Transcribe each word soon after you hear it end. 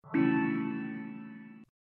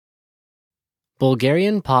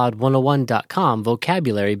BulgarianPod101.com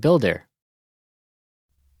Vocabulary Builder.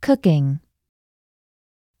 Cooking.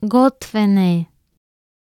 Готвене.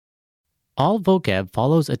 All vocab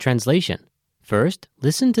follows a translation. First,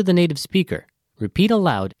 listen to the native speaker. Repeat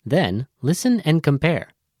aloud, then listen and compare.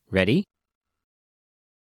 Ready?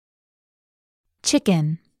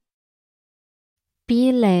 Chicken.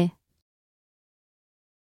 Пиле.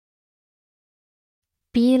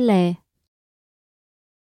 Пиле.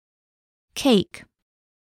 Cake.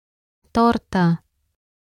 Торта.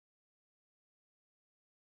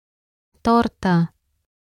 Торта.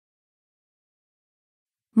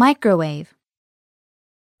 Microwave.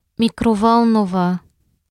 Микроволнова.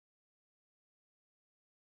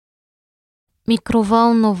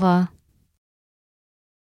 Микроволнова.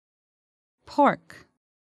 Pork.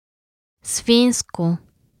 Свинско.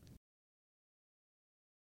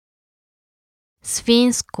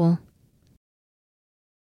 Свинско.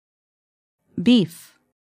 Beef.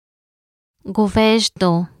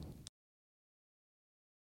 Говеждо.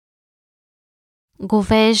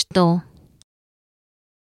 Говеждо.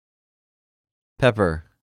 Pepper.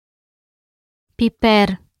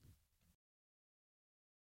 Пипер.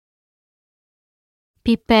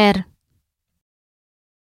 Пипер.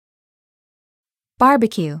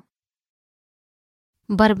 Barbecue.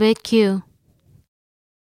 Барбекю.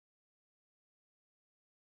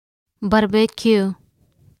 Барбекю.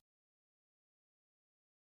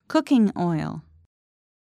 Cooking oil.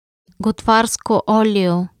 Готварско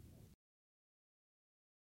олио.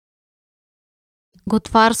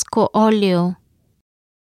 Готварско олио.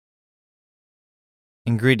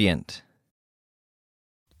 Ingredient.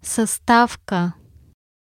 Съставка.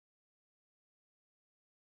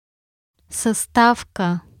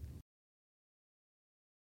 Съставка.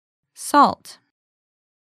 Salt.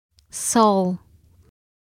 Сол.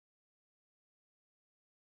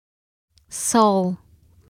 Сол.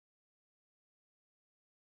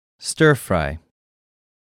 Stir fry.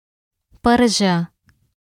 Пържа.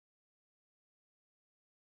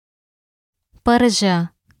 Пържа.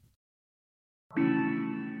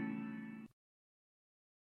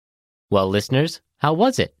 Well, listeners, how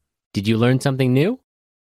was it? Did you learn something new?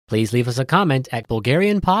 Please leave us a comment at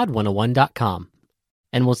BulgarianPod101.com.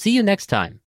 And we'll see you next time.